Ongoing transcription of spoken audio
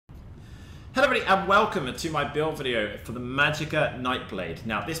Hello everybody and welcome to my build video for the Magicka Nightblade.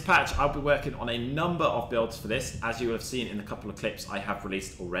 Now this patch I'll be working on a number of builds for this, as you will have seen in the couple of clips I have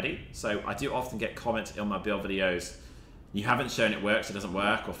released already. So I do often get comments on my build videos, you haven't shown it works, it doesn't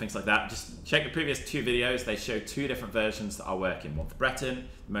work, or things like that. Just check the previous two videos, they show two different versions that are working. One for Breton,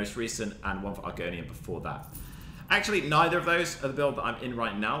 the most recent, and one for Argonian before that. Actually, neither of those are the build that I'm in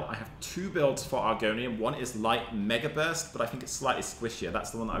right now. I have two builds for Argonian. One is Light Mega Burst, but I think it's slightly squishier.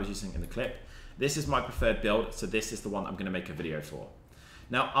 That's the one that I was using in the clip. This is my preferred build, so this is the one I'm going to make a video for.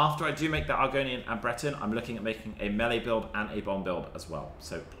 Now, after I do make that Argonian and Breton, I'm looking at making a melee build and a bomb build as well.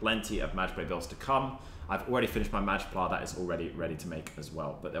 So plenty of Magicka builds to come. I've already finished my Magicka, that is already ready to make as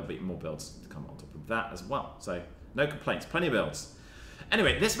well, but there'll be more builds to come on top of that as well. So no complaints, plenty of builds.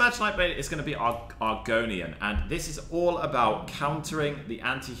 Anyway, this match Nightblade is going to be Argonian, and this is all about countering the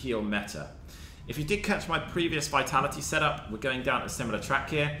anti-heal meta. If you did catch my previous Vitality setup, we're going down a similar track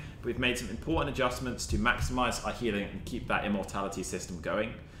here. We've made some important adjustments to maximize our healing and keep that immortality system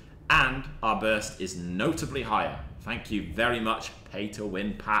going. And our burst is notably higher. Thank you very much,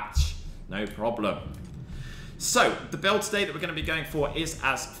 pay-to-win patch. No problem. So, the build today that we're going to be going for is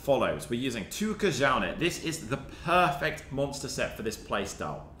as follows. We're using 2 Kajane. This is the perfect monster set for this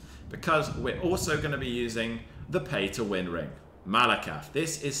playstyle, because we're also going to be using the pay-to-win ring, Magicka.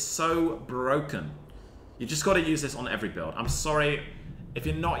 This is so broken. You just got to use this on every build. I'm sorry, if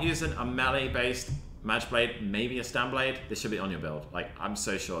you're not using a melee-based Magicblade, maybe a Stamblade, this should be on your build. Like, I'm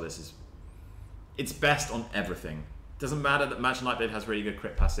so sure this is... It's best on everything. Doesn't matter that Magicka Nightblade has really good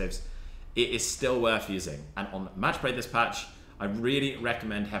crit passives. It is still worth using. And on Magicka this patch, I really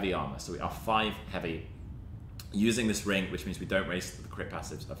recommend heavy armor. So we are 5 heavy using this ring, which means we don't waste the crit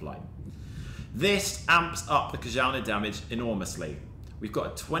passives of light. This amps up the Kajane damage enormously. We've got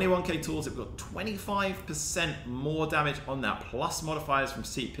a 21k tools, we've got 25% more damage on that, plus modifiers from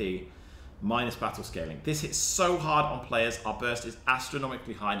CP, minus battle scaling. This hits so hard on players, our burst is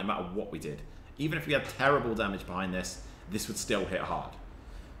astronomically high no matter what we did. Even if we had terrible damage behind this, this would still hit hard.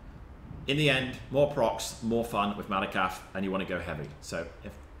 In the end, more procs, more fun with Magicka, and you want to go heavy. So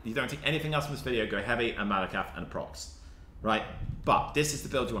if you don't take anything else from this video, go heavy and Magicka and procs. Right? But this is the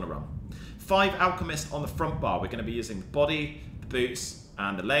build you want to run. 5 Alchemist on the front bar. We're going to be using the body, the boots,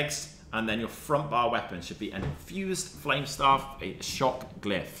 and the legs. And then your front bar weapon should be an infused flame staff, a shock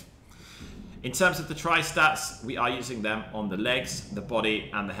glyph. In terms of the tri-stats, we are using them on the legs, the body,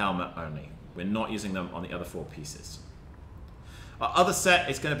 and the helmet only. We're not using them on the other 4 pieces. Our other set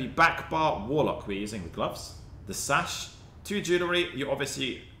is going to be back bar Warlock. We're using the gloves, the sash, 2 jewelry. You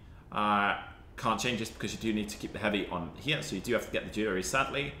obviously can't change this because you do need to keep the heavy on here, so you do have to get the jewelry,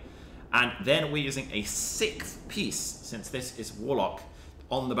 sadly. And then we're using a 6th piece, since this is Warlock,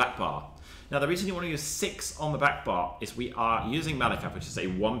 on the back bar. Now the reason you want to use 6 on the back bar is we are using Magicka, which is a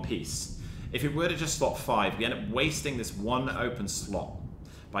 1 piece. If it were to just slot 5, we end up wasting this 1 open slot.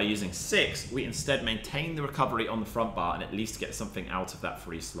 By using 6, we instead maintain the recovery on the front bar and at least get something out of that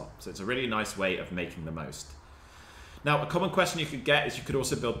free slot. So it's a really nice way of making the most. Now, a common question you could get is you could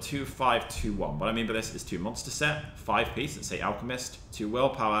also build 2-5-2-1. What I mean by this is 2 monster set, 5 piece, let's say Alchemist, 2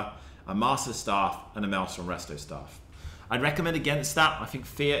 willpower, a Master Staff, and a Maelstrom Resto Staff. I'd recommend against that. I think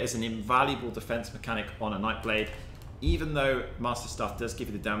Fear is an invaluable defense mechanic on a Nightblade. Even though Master Staff does give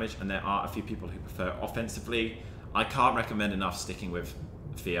you the damage, and there are a few people who prefer offensively, I can't recommend enough sticking with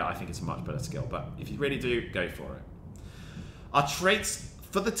Fear. I think it's a much better skill, but if you really do, go for it. Our traits,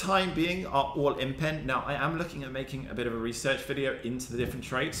 for the time being, are all impen. Now, I am looking at making a bit of a research video into the different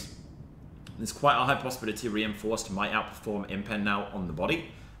traits. There's quite a high possibility Reinforced might outperform impen now on the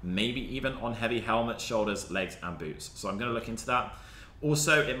body, maybe even on heavy helmet, shoulders, legs, and boots. So I'm going to look into that.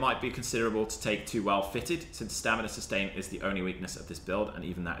 Also, it might be considerable to take 2 well fitted, since stamina sustain is the only weakness of this build, and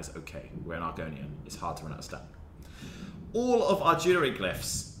even that is okay. We're an Argonian. It's hard to run out of stamina. All of our jewelry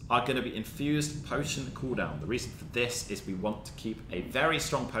glyphs are going to be infused potion cooldown. The reason for this is we want to keep a very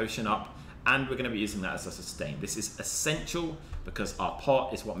strong potion up, and we're going to be using that as a sustain. This is essential because our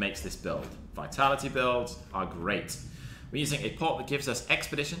pot is what makes this build. Vitality builds are great. We're using a pot that gives us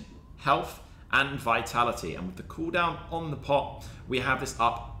expedition, health, and vitality, and with the cooldown on the pot, we have this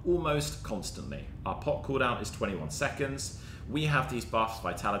up almost constantly. Our pot cooldown is 21 seconds. We have these buffs,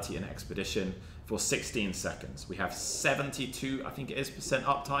 vitality and expedition, for 16 seconds. We have 72, I think it is, %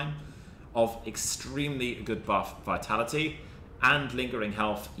 uptime of extremely good buff vitality, and lingering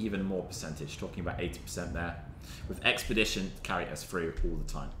health, even more percentage, talking about 80% there, with expedition to carry us through all the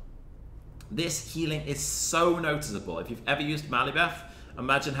time. This healing is so noticeable. If you've ever used Malibeth,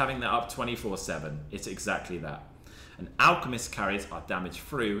 imagine having that up 24/7. It's exactly that. and Alchemist carries our damage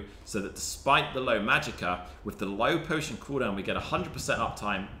through, so that despite the low Magicka, with the low potion cooldown we get 100%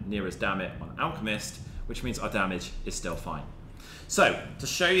 uptime near as damn it on Alchemist, which means our damage is still fine. So, to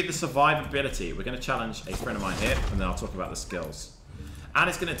show you the survivability, we're going to challenge a friend of mine here, and then I'll talk about the skills. And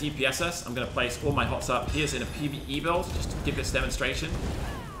it's going to DPS us. I'm going to place all my hots up. He is in a PvE build, just to give this demonstration.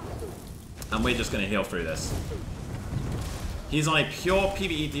 And we're just going to heal through this. He's on a pure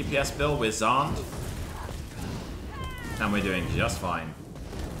PvE DPS build with Zand. And we're doing just fine.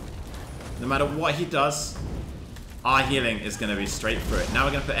 No matter what he does, our healing is going to be straight through it. Now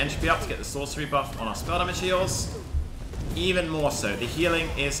we're going to put entropy up to get the sorcery buff on our spell damage heals. Even more so. The healing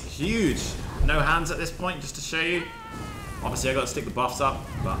is huge. No hands at this point, just to show you. Obviously, I've got to stick the buffs up,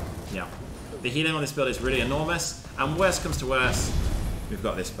 but yeah. The healing on this build is really enormous. And worst comes to worst, we've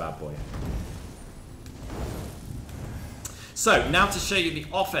got this bad boy. So, now to show you the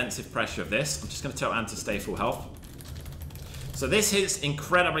offensive pressure of this, I'm just going to tell Ant to stay full health. So this hits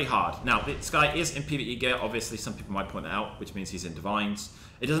incredibly hard. Now, this guy is in PvE gear. Obviously, some people might point that out, which means he's in Divines.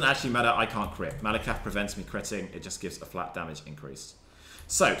 It doesn't actually matter. I can't crit. Magicka prevents me critting. It just gives a flat damage increase.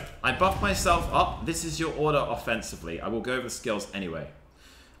 So, I buff myself up. This is your order offensively. I will go over the skills anyway.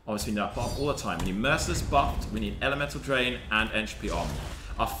 Obviously, we need that buff all the time. We need Merciless buffed. We need Elemental Drain and Entropy on.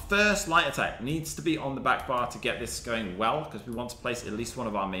 Our first light attack needs to be on the back bar to get this going well, because we want to place at least one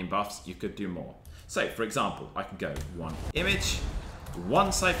of our main buffs. You could do more. So, for example, I can go 1 image, 1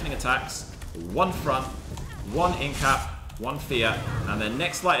 siphoning attacks, 1 front, 1 incap, 1 fear, and then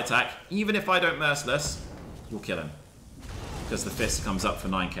next light attack, even if I don't Merciless, we'll kill him. Because the fist comes up for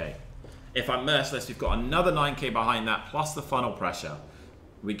 9k. If I'm Merciless, we've got another 9k behind that, plus the funnel pressure.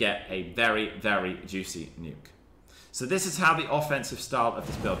 We get a very, very juicy nuke. So this is how the offensive style of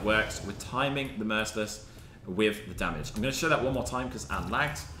this build works. We're timing the Merciless with the damage. I'm going to show that one more time because Anne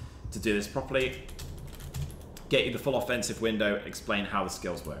lagged. To do this properly, get you the full offensive window, explain how the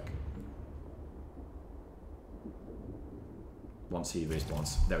skills work. Once he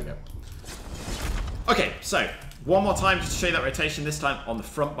respawns. There we go. Okay, so one more time just to show you that rotation, this time on the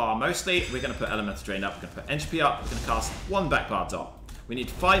front bar mostly. We're going to put Elemental Drain up, we're going to put Entropy up, we're going to cast 1 back bar dot. We need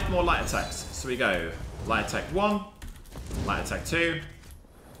 5 more light attacks. So we go light attack 1, light attack 2,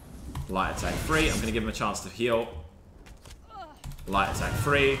 light attack 3. I'm going to give him a chance to heal. Light attack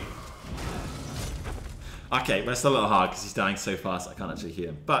 3. Okay, but it's a little hard because he's dying so fast I can't actually hear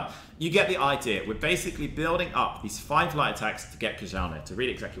him. But you get the idea. We're basically building up these 5 light attacks to get Kajana. To read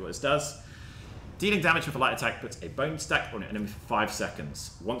exactly what this does. Dealing damage with a light attack puts a bone stack on an enemy for 5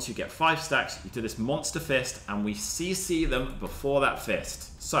 seconds. Once you get 5 stacks, you do this monster fist and we CC them before that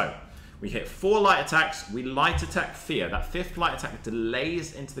fist. So, we hit 4 light attacks, we light attack fear. That 5th light attack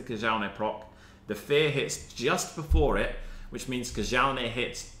delays into the Kajana proc. The fear hits just before it, which means Kajana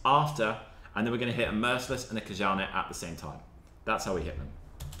hits after, and then we're going to hit a Merciless and a Kajana at the same time. That's how we hit them.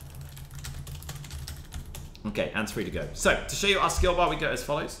 Okay, and 3 to go. So, to show you our skill bar, we go as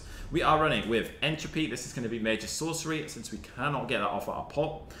follows. We are running with Entropy. This is going to be Major Sorcery, since we cannot get that off our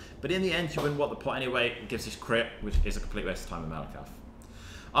pot. But in the end, you wouldn't want the pot anyway. It gives us crit, which is a complete waste of time with Magicka.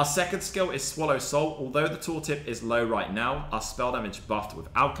 Our second skill is Swallow Soul. Although the tooltip is low right now, our spell damage buffed with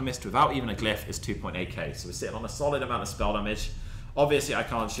Alchemist without even a glyph is 2.8k. So we're sitting on a solid amount of spell damage. Obviously, I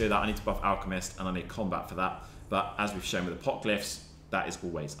can't show that. I need to buff Alchemist and I need combat for that. But as we've shown with the pot glyphs, that is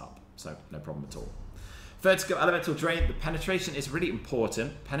always up. So no problem at all. Third skill, Elemental Drain. The penetration is really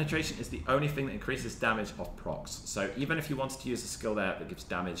important. Penetration is the only thing that increases damage of procs. So even if you wanted to use a skill there that gives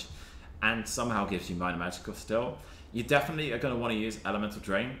damage and somehow gives you minor magical still, you definitely are going to want to use Elemental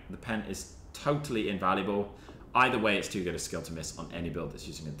Drain. The pen is totally invaluable. Either way, it's too good a skill to miss on any build that's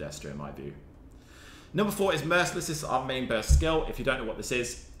using a Destro in my view. Number 4 is Merciless. This is our main burst skill. If you don't know what this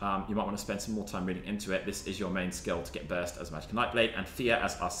is, you might want to spend some more time reading into it. This is your main skill to get burst as Magicka Nightblade and Fear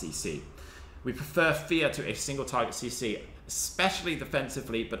as our CC. We prefer Fear to a single target CC, especially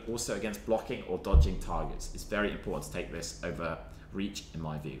defensively, but also against blocking or dodging targets. It's very important to take this over Reach in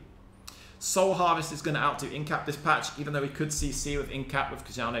my view. Soul Harvest is going to outdo Incap this patch, even though we could CC with Incap with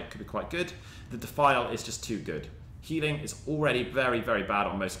Kajana, it could be quite good. The Defile is just too good. Healing is already very, very bad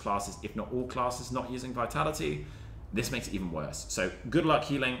on most classes, if not all classes not using Vitality. This makes it even worse. So good luck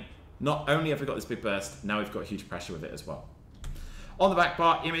healing. Not only have we got this big burst, now we've got huge pressure with it as well. On the back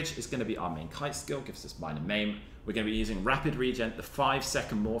bar, Image is going to be our main kite skill, gives us minor maim. We're going to be using Rapid Regen, the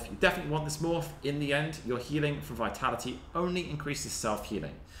 5-second morph. You definitely want this morph. In the end, your healing from Vitality only increases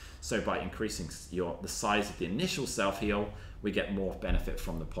self-healing. So by increasing the size of the initial self-heal, we get more benefit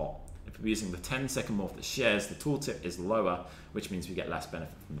from the pot. If we're using the 10-second morph that shares, the tooltip is lower, which means we get less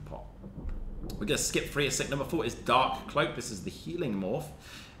benefit from the pot. We're going to skip 3 a sec. Number 4 is Dark Cloak. This is the healing morph.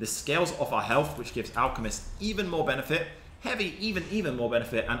 This scales off our health, which gives Alchemist even more benefit, Heavy even more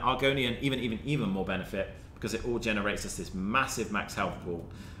benefit, and Argonian even more benefit, because it all generates us this massive max health pool,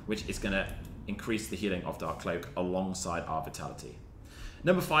 which is going to increase the healing of Dark Cloak alongside our Vitality.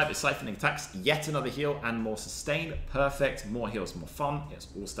 Number 5 is Siphoning Attacks. Yet another heal and more sustained. Perfect. More heals, more fun. It's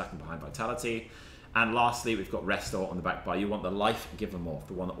all stacking behind Vitality. And lastly, we've got Restore on the back bar. You want the Life Giver morph,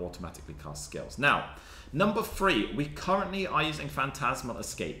 the one that automatically casts skills. Now, number 3, we currently are using Phantasmal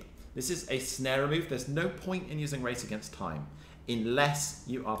Escape. This is a snare remove. There's no point in using Race Against Time unless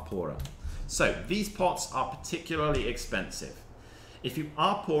you are poorer. So these pots are particularly expensive. If you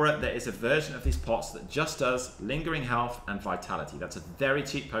are poorer, there is a version of these pots that just does Lingering Health and Vitality. That's a very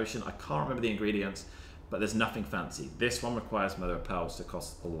cheap potion. I can't remember the ingredients, but there's nothing fancy. This one requires Mother of Pearls to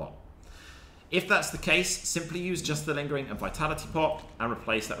cost a lot. If that's the case, simply use just the Lingering and Vitality pot and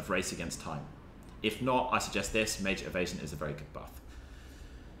replace that with Race Against Time. If not, I suggest this. Major Evasion is a very good buff.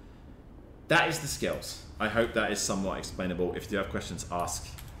 That is the skills. I hope that is somewhat explainable. If you do have questions, ask.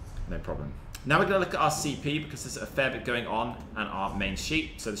 No problem. Now we're going to look at our CP, because there's a fair bit going on and our main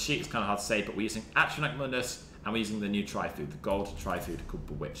sheet. So the sheet is kind of hard to say, but we're using Atronach Mundus and we're using the new Tri-Food, the gold Tri-Food called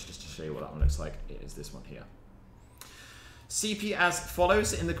Bewitch, just to show you what that one looks like. It is this one here. CP as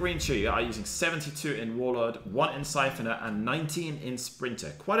follows. In the green tree, we are using 72 in Warlord, 1 in Siphoner, and 19 in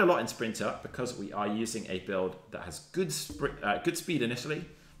Sprinter. Quite a lot in Sprinter, because we are using a build that has good speed initially,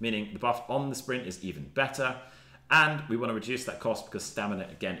 meaning the buff on the sprint is even better. And we want to reduce that cost because stamina,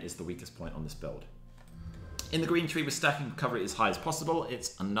 again, is the weakest point on this build. In the green tree, we're stacking recovery as high as possible.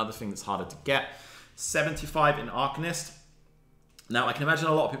 It's another thing that's harder to get. 75 in Arcanist. Now, I can imagine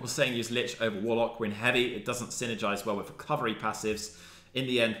a lot of people saying use Lich over Warlock. We're in heavy. It doesn't synergize well with recovery passives. In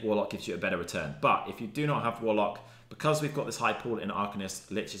the end, Warlock gives you a better return. But if you do not have Warlock, because we've got this high pool in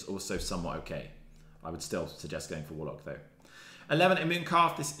Arcanist, Lich is also somewhat okay. I would still suggest going for Warlock, though. 11 in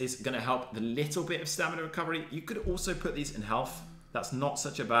Mooncalf. This is going to help the little bit of stamina recovery. You could also put these in health. That's not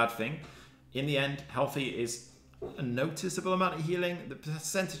such a bad thing. In the end, healthy is a noticeable amount of healing. The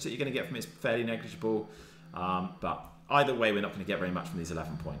percentage that you're going to get from it is fairly negligible. But either way, we're not going to get very much from these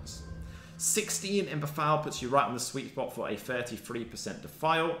 11 points. 16 in Befoul puts you right on the sweet spot for a 33%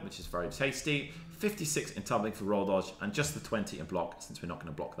 Defile, which is very tasty. 56 in Tumbling for Roll Dodge, and just the 20 in Block, since we're not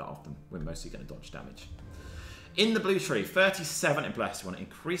going to block that often. We're mostly going to dodge damage. In the blue tree, 37 in Blessed. We want to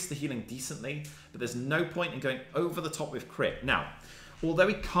increase the healing decently, but there's no point in going over the top with crit. Now, although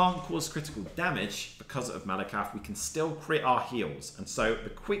we can't cause critical damage because of Malakath, we can still crit our heals. And so the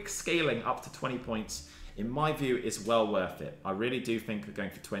quick scaling up to 20 points, in my view, is well worth it. I really do think that going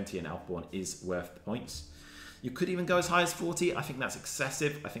for 20 in Elfborn is worth the points. You could even go as high as 40. I think that's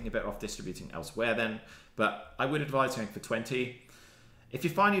excessive. I think you're better off distributing elsewhere then. But I would advise going for 20. If you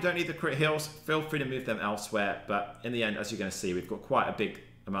find you don't need the crit heals, feel free to move them elsewhere. But in the end, as you're going to see, we've got quite a big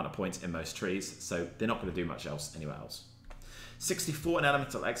amount of points in most trees. So they're not going to do much else anywhere else. 64 in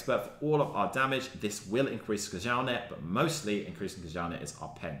Elemental Expert for all of our damage. This will increase Gajalnet, but mostly increasing Gajalnet is our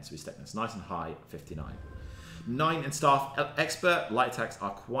pen. So we stack this nice and high, 59. 9 in Staff Expert. Light attacks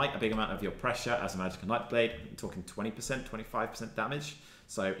are quite a big amount of your pressure as a Magicka Nightblade. We're talking 20%, 25% damage.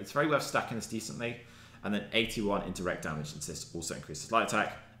 So it's very worth stacking this decently. And then 81 in Direct Damage, and this also increases light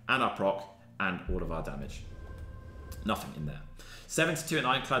attack and our proc and all of our damage. Nothing in there. 72 in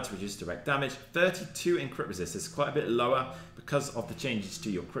Ironclad to reduce direct damage. 32 in crit resist. This is quite a bit lower because of the changes to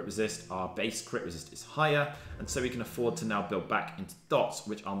your crit resist. Our base crit resist is higher, and so we can afford to now build back into dots,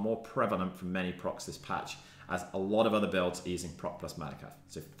 which are more prevalent from many procs this patch, as a lot of other builds are using proc plus Malakath.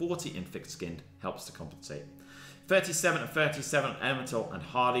 So 40 in Thick Skinned helps to compensate. 37 and 37 Elemental and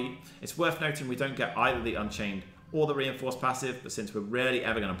Hardy. It's worth noting we don't get either the Unchained or the Reinforced passive, but since we're rarely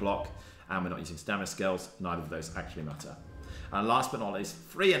ever going to block and we're not using stamina skills, neither of those actually matter. And last but not least,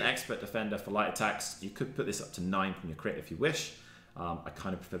 3 in Expert Defender for light attacks. You could put this up to 9 from your crit if you wish. I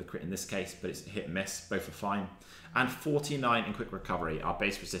kind of prefer the crit in this case, but it's hit and miss. Both are fine. And 49 in Quick Recovery. Our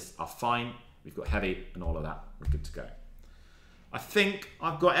base resists are fine. We've got heavy and all of that. We're good to go. I think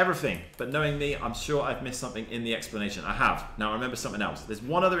I've got everything, but knowing me, I'm sure I've missed something in the explanation. I have. Now remember something else. There's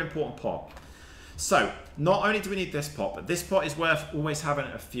one other important pot. So, not only do we need this pot, but this pot is worth always having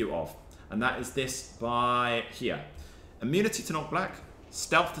a few of. And that is this by here. Immunity to Knock Black,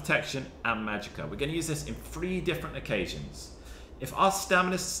 Stealth Detection, and Magicka. We're going to use this in 3 different occasions. If our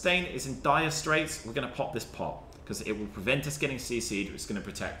Stamina Sustain is in dire straits, we're going to pop this pot, because it will prevent us getting CC'd, it's going to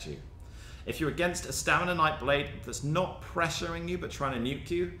protect you. If you're against a Stamina Nightblade that's not pressuring you but trying to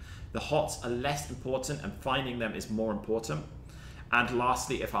nuke you, the hots are less important and finding them is more important. And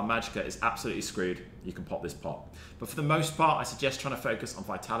lastly, if our Magicka is absolutely screwed, you can pop this pot. But for the most part, I suggest trying to focus on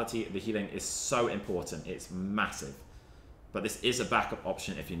vitality. The healing is so important. It's massive. But this is a backup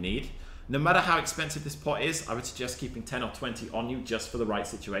option if you need. No matter how expensive this pot is, I would suggest keeping 10 or 20 on you just for the right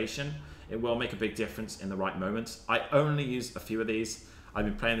situation. It will make a big difference in the right moments. I only use a few of these. I've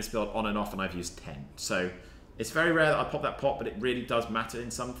been playing this build on and off and I've used 10. So it's very rare that I pop that pot, but it really does matter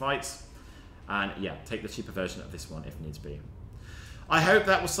in some fights. And yeah, take the cheaper version of this one if needs be. I hope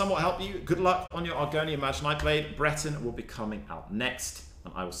that will somewhat help you. Good luck on your Argonian Mage Nightblade. Breton will be coming out next,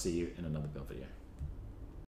 and I will see you in another build video.